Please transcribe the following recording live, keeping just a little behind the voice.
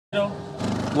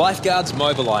Lifeguards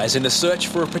mobilise in a search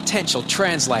for a potential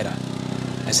translator,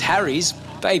 as Harry's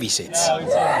babysits.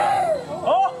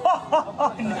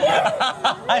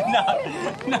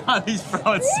 No, he's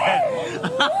throwing set.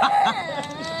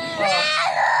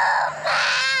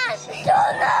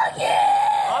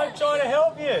 I'm trying to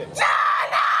help you.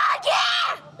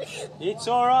 It's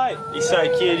all right. He's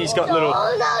so cute. He's got little.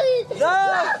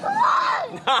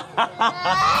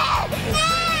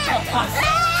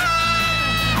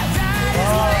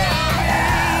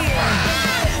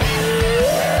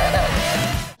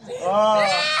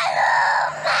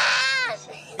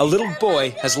 A little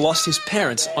boy has lost his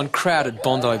parents on crowded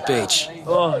Bondi Beach.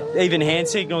 Oh, even hand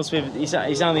signals with. He's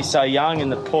only so young,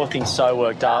 and the poor thing's so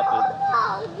worked up.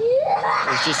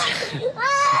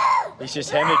 He's just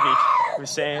hammered me with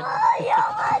sand.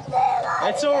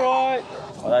 That's all right.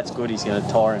 Oh, that's good. He's going to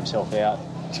tire himself out.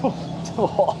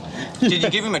 Did you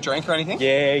give him a drink or anything?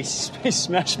 Yeah, he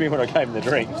smashed me when I gave him the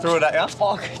drink. Threw it at you?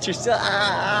 Fuck, just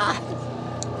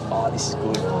Oh, this is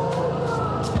good.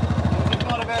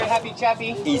 Not a very happy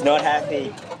chappy. He's not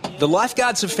happy. The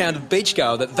lifeguards have found a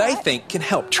beachgoer that they think can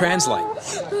help translate.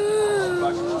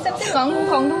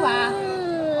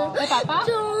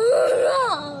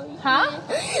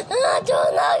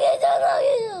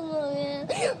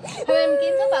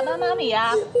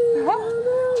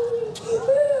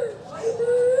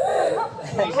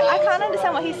 I can't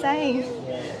understand what he's saying.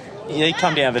 Yeah, he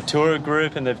come down with a tour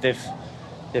group and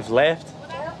they've left.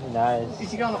 Who knows?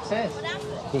 Is he going upstairs?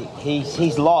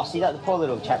 He's lost. The poor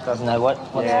little chap doesn't know what's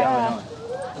going on.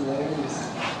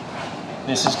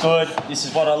 This is good. This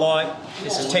is what I like.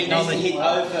 This is technology.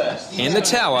 In the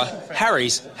tower,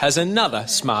 Harry's has another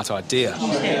smart idea.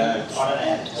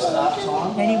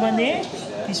 Anyone there?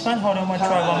 This one? Hold on, we'll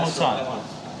try one more time.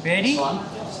 Ready?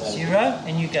 0,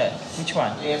 and you go. Which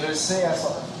one?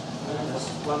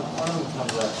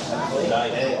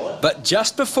 But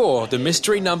just before the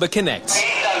mystery number connects...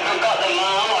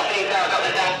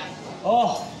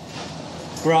 Oh,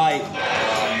 great.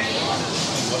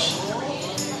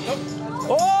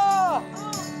 Oh!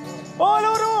 Oh,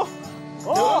 no!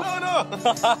 Oh!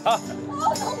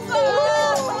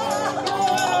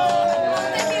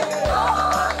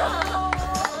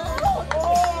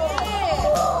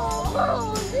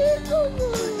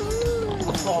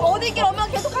 어디길 엄마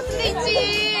계속 같은 데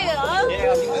있지. Yeah,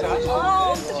 I think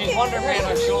so. She's wandering around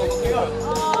her shore looking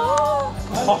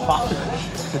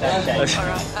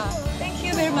Thank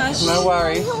you very much. No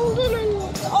worries.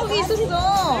 저기 있었어.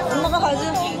 엄마가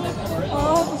가진.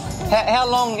 How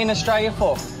long in Australia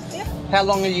for? How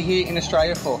long are you here in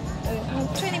Australia for?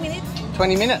 20 minutes.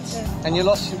 20 minutes? Yeah. And you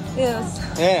lost... Yes.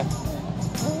 Yeah.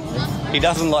 He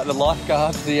doesn't like the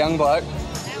lifeguard, the young bloke.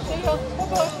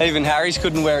 Even Harry's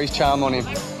couldn't wear his charm on him.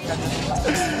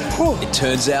 It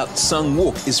turns out Sung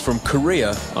Wook is from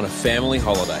Korea on a family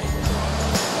holiday.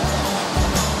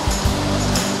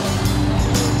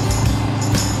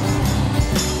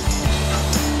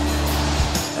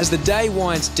 As the day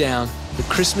winds down, the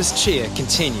Christmas cheer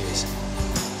continues.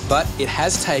 But it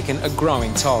has taken a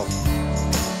growing toll.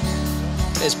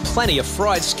 There's plenty of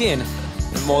fried skin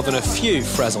and more than a few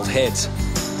frazzled heads.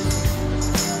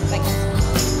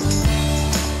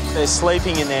 They're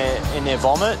sleeping in their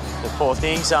vomit, the poor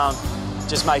things.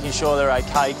 Just making sure they're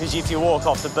okay, because if you walk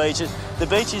off the beach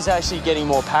is actually getting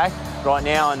more packed right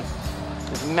now, and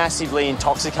it's massively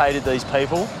intoxicated these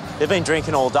people. They've been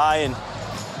drinking all day, and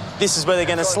this is where they're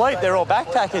going to sleep. They're all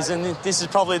backpackers, and this is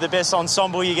probably the best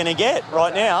ensemble you're going to get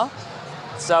right now.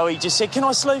 So he just said, "Can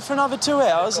I sleep for another 2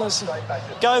 hours?" And I said,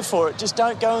 "Go for it, just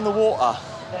don't go in the water.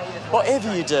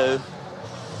 Whatever you do."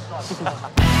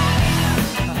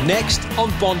 Next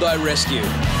on Bondi Rescue,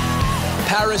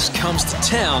 Paris comes to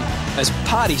town as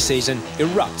party season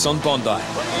erupts on Bondi.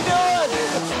 What are you doing?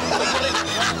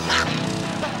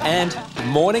 And the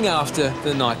morning after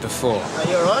the night before. Are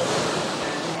you all right?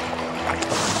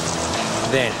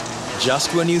 Then,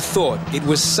 just when you thought it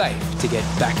was safe to get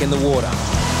back in the water.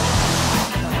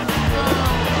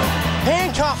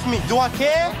 Handcuff me, do I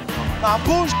care?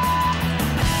 Bullshit.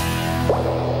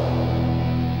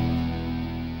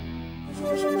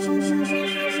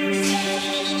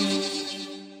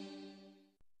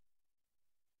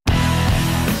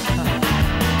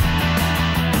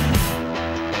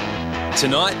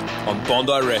 Tonight on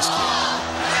Bondi Rescue.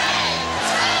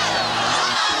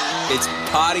 It's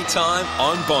party time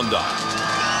on Bondi.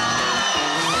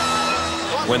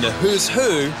 When the who's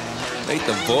who meet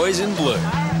the boys in blue.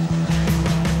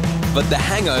 But the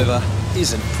hangover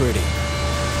isn't pretty.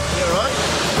 You all right?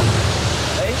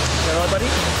 Hey, you all right, buddy?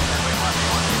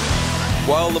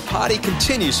 While the party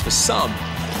continues for some,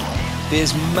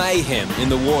 there's mayhem in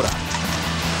the water.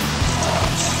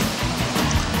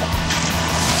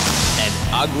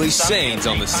 ugly scenes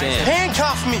on the sand.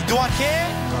 Handcuff me, do I care?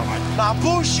 Nah,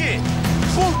 bullshit.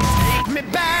 Take me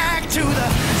back to the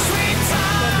sweet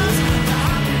times, the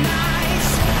happy nights.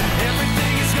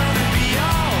 Everything is gonna be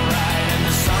alright in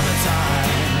the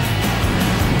summertime.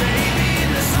 Baby,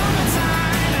 in the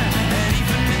summertime. And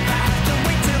even if I have to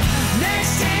wait till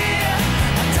next year,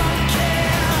 I don't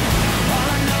care. All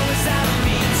I know is that I'll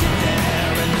meet you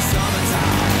there in the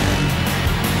summertime.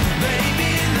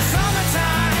 Baby, in the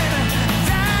summertime,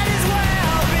 that is where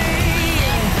I'll be.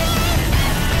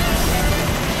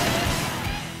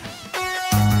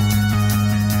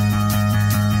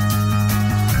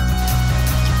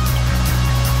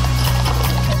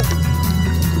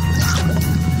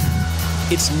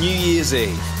 It's New Year's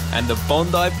Eve, and the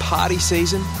Bondi party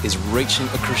season is reaching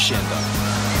a crescendo.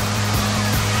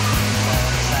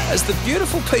 As the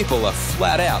beautiful people are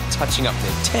flat out touching up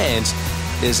their tans,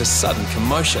 there's a sudden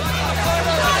commotion.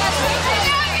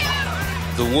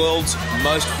 The world's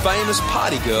most famous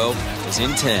party girl is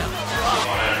in town.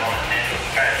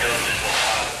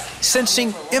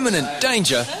 Sensing imminent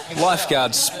danger,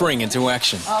 lifeguards spring into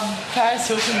action. Paris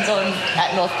Hilton's on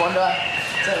at North Bondi.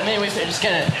 So me and Whippet are just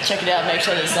going to check it out, make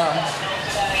sure there's no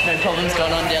problems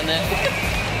going on down there.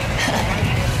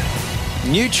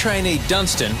 New trainee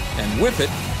Dunstan and Whippet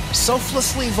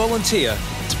selflessly volunteer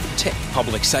to protect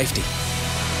public safety.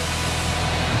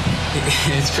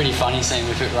 It's pretty funny seeing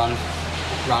Whippet run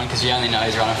because you only know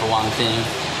he's running for one thing.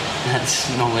 And that's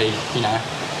normally, to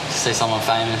see someone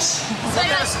famous.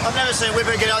 I've never seen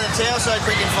Whippet get on the tail so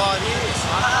quick in 5 years.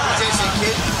 He's a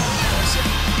kid.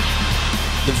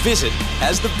 The visit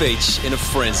has the beach in a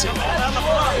frenzy.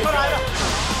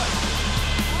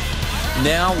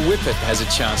 Now Whippet has a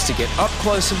chance to get up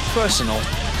close and personal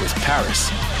with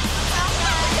Paris.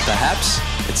 Perhaps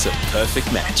it's a perfect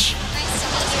match.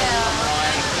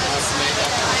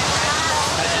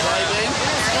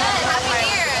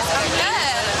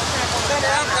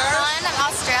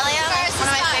 Australia, one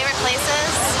of my favorite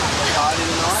places.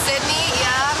 Sydney,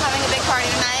 yeah, I'm having a big party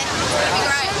tonight. It's gonna be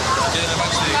great.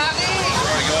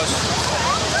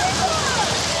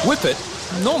 Whippet,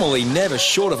 normally never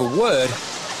short of a word,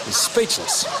 is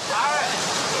speechless. Oh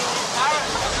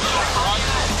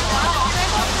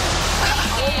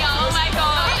my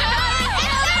god!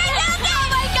 Oh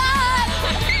my god!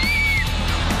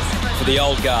 For the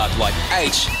old guard like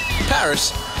H,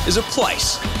 Paris is a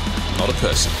place, not a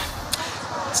person.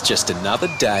 It's just another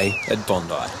day at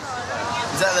Bondi.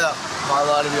 Is that the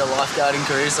highlight of your lifeguarding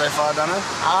career so far, Donna?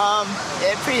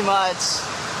 Yeah, pretty much.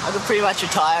 I could pretty much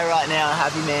retire right now, a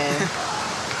happy man.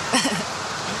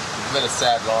 It's been a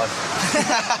sad life.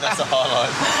 That's a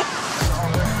highlight.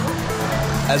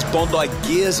 As Bondi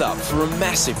gears up for a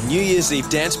massive New Year's Eve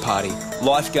dance party,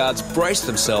 lifeguards brace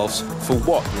themselves for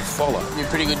what will follow. It'll be a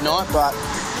pretty good night, but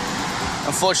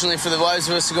unfortunately for those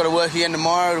of us who've got to work again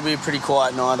tomorrow, it'll be a pretty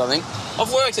quiet night, I think.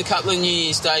 I've worked a couple of New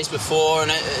Year's days before, and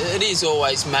it is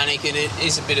always manic, and it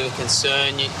is a bit of a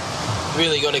concern. You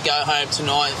really got to go home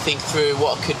tonight and think through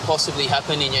what could possibly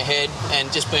happen in your head and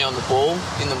just be on the ball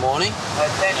in the morning.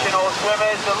 Attention all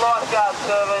swimmers, the lifeguard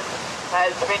service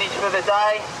has finished for the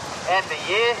day and the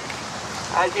year.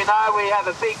 As you know, we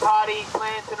have a big party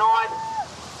planned tonight,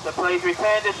 so please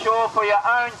return to shore for your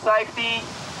own safety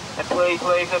and please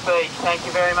leave the beach. Thank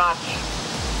you very much.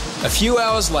 A few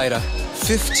hours later,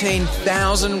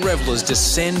 15,000 revellers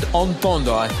descend on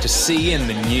Bondi to see in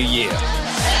the new year.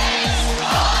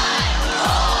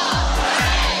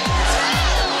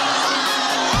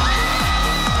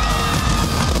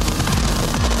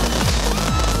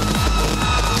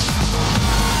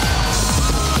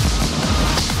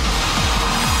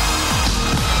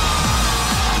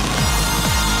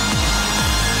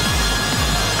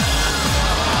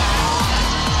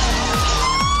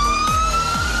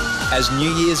 As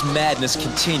New Year's madness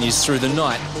continues through the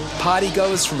night,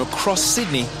 partygoers from across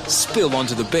Sydney spill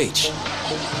onto the beach.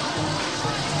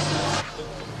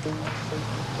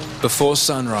 Before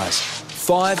sunrise,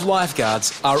 5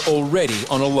 lifeguards are already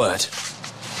on alert.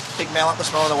 Big mallet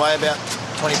this morning away about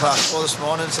 20 past 4 this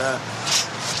morning, so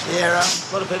yeah,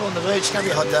 a lot of people on the beach. It's going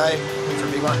to be a hot day for a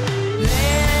big one.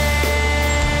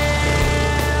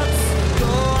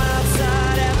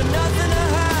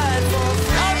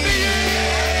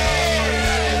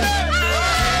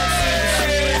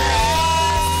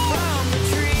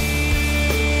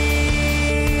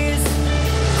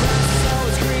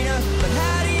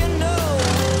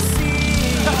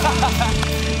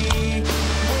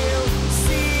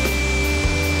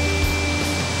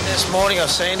 This morning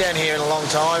I've seen down here in a long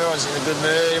time. Everyone's in a good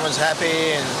mood, everyone's happy,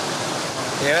 and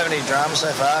yeah, we haven't had any drama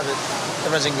so far, but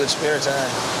everyone's in good spirits, eh?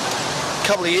 A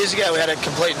couple of years ago, we had a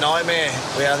complete nightmare.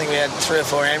 I think we had 3 or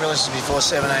 4 ambulances before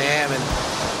 7 a.m. and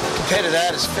compared to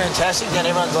that, it's fantastic. And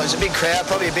everyone's like, it's a big crowd,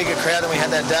 probably a bigger crowd than we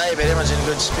had that day, but everyone's in a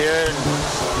good spirit and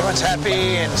everyone's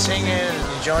happy and singing and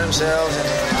enjoying themselves. And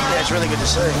yeah, it's really good to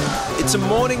see. It's a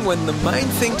morning when the main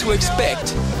thing to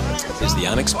expect is the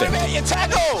unexpected. What about your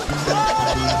tackle?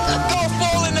 Golf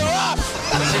ball in the rough.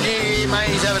 It's a new year, mate.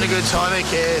 He's having a good time. Who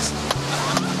cares?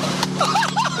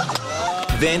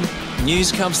 Then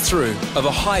news comes through of a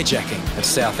hijacking at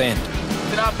Southend.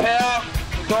 Listen up, pal.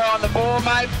 Guy on the ball,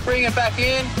 mate. Bring it back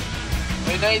in.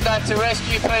 We need that to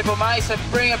rescue people, mate, so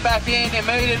bring it back in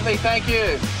immediately. Thank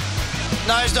you.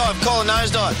 Nosedive. Call a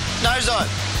nosedive. Nosedive.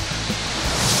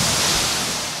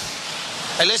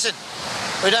 Hey, listen.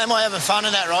 We don't mind having fun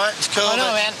in that, right? It's cool. I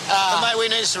know, man. But, mate, we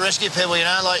need to rescue people, you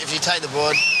know, like if you take the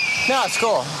board. No, it's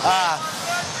cool.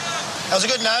 That was a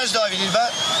good nosedive you did, but.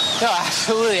 No,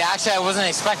 absolutely. Actually, I wasn't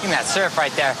expecting that surf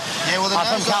right there. Yeah, well, I'm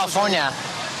from California.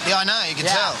 Yeah, I know. You can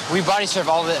tell. We body surf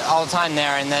all the time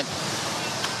there, and that.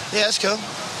 Yeah, that's cool.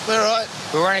 We're all right.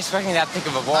 We weren't expecting that thick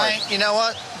of a board. Mate, you know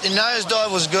what? The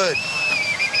nosedive was good.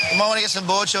 You might want to get some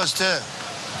board shots too.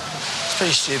 It's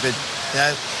pretty stupid, you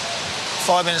know.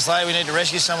 5 minutes later, we need to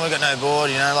rescue someone. We've got no board,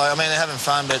 you know. Like, I mean, they're having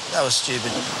fun, but that was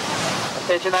stupid.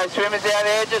 Attention those swimmers out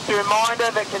there, just a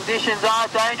reminder that conditions are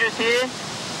dangerous here,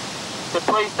 so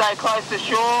please stay close to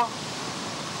shore.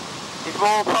 You've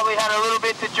all probably had a little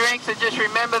bit to drink, so just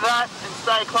remember that and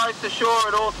stay close to shore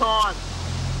at all times.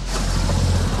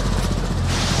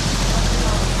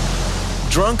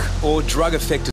 Drunk or drug-affected